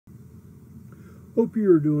Hope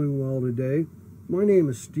you are doing well today. My name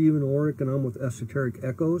is Ulrich and I'm with Esoteric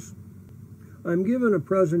Echoes. I'm giving a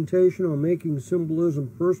presentation on making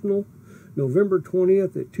symbolism personal, November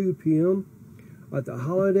 20th at 2 p.m. at the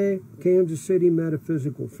holiday Kansas City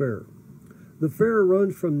Metaphysical Fair. The fair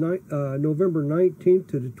runs from November 19th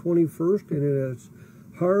to the 21st, and it is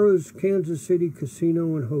Harrah's Kansas City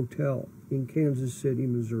Casino and Hotel in Kansas City,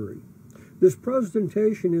 Missouri. This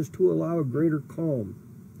presentation is to allow a greater calm,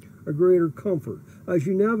 a greater comfort as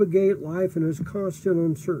you navigate life in its constant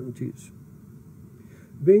uncertainties.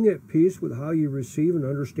 Being at peace with how you receive and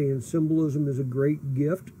understand symbolism is a great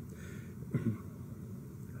gift.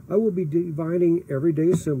 I will be dividing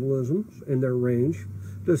everyday symbolisms and their range,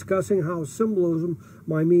 discussing how symbolism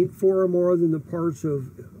might mean four or more than the parts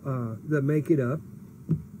of that make it up,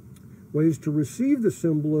 ways to receive the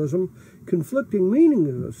symbolism, conflicting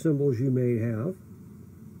meanings of symbols you may have,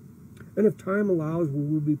 and if time allows, we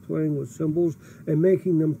will be playing with symbols and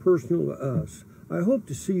making them personal to us. I hope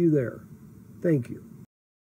to see you there. Thank you.